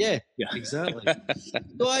win. Yeah, exactly.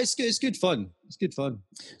 No, it's good. It's good fun. It's good fun.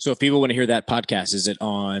 So if people want to hear that podcast, is it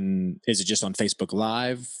just on Facebook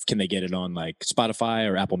Live? Can they get it on like Spotify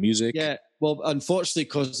or Apple Music? Yeah. Well, unfortunately,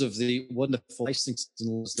 because of the wonderful licensing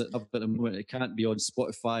laws that I've got at the moment, it can't be on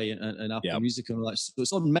Spotify and Apple Music and all that. So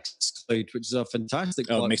it's on Mixcloud, which is a fantastic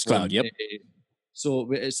platform. Mixcloud, yep.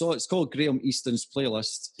 So it's called Graham Easton's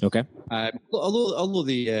Playlist. Okay. Although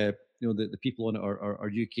the people on it are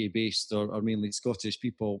UK based or are mainly Scottish,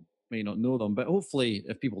 people may not know them, but hopefully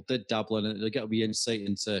if people did dabble in it, they'll get a wee insight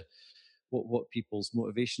into what people's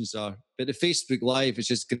motivations are. But the Facebook Live is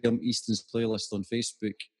just Graham Easton's Playlist on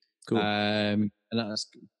Facebook. Cool. And that's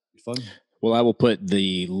fun. Well, I will put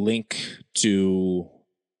the link to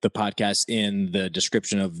the podcast in the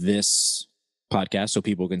description of this podcast so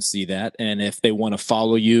people can see that. And if they want to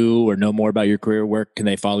follow you or know more about your career, where can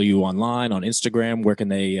they follow you online, on Instagram? Where can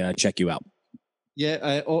they check you out?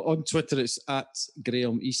 Yeah, on Twitter, it's at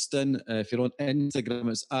Graham Easton. If you're on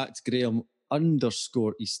Instagram, it's at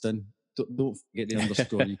Graham_Easton. Don't forget the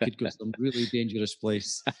underscore. You could go to some really dangerous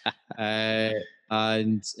place.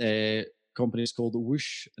 And company is called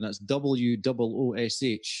Whoosh, and that's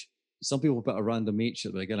WOOSH. Some people put a random H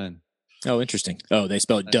at the beginning. Oh, interesting. Oh, they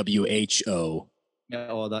spell it WHO. Yeah.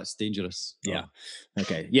 Oh, that's dangerous. Yeah.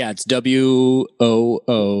 Okay. Yeah, it's WOOSH.TV,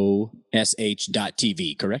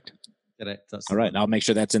 correct? Correct. That's all right. I'll make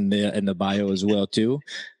sure that's in the bio as well too.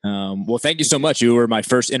 Well, thank you so much. You were my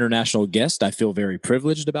first international guest. I feel very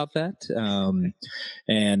privileged about that.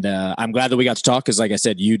 And I'm glad that we got to talk because, like I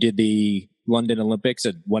said, you did the London Olympics,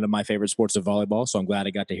 one of my favorite sports of volleyball. So I'm glad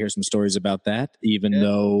I got to hear some stories about that, even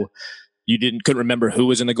though you couldn't remember who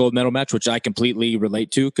was in the gold medal match, which I completely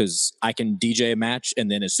relate to because I can DJ a match.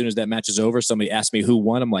 And then as soon as that match is over, somebody asks me who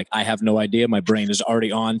won. I'm like, I have no idea. My brain is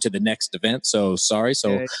already on to the next event. So sorry.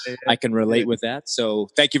 So I can relate with that. So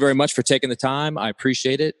thank you very much for taking the time. I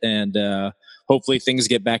appreciate it. And hopefully things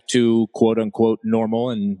get back to quote unquote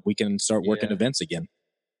normal and we can start working events again.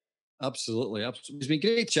 Absolutely. It's been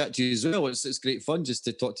great to chat to you as well. It's great fun just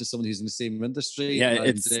to talk to someone who's in the same industry.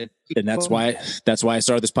 Yeah, and that's why I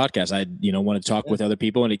started this podcast. I want to talk with other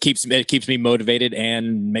people, and it keeps me motivated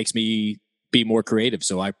and makes me be more creative.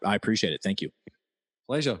 So I appreciate it. Thank you.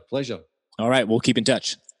 Pleasure. All right, we'll keep in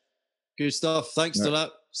touch. Good stuff. Thanks for that.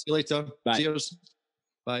 See you later. Bye. Cheers.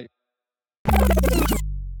 Bye.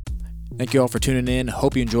 Thank you all for tuning in.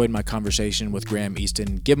 Hope you enjoyed my conversation with Graham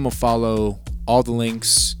Easton. Give him a follow. All the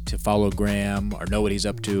links to follow Graham or know what he's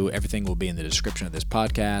up to, everything will be in the description of this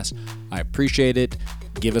podcast. I appreciate it.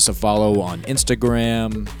 Give us a follow on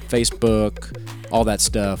Instagram, Facebook, all that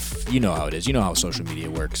stuff. You know how it is. You know how social media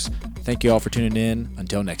works. Thank you all for tuning in.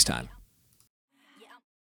 Until next time.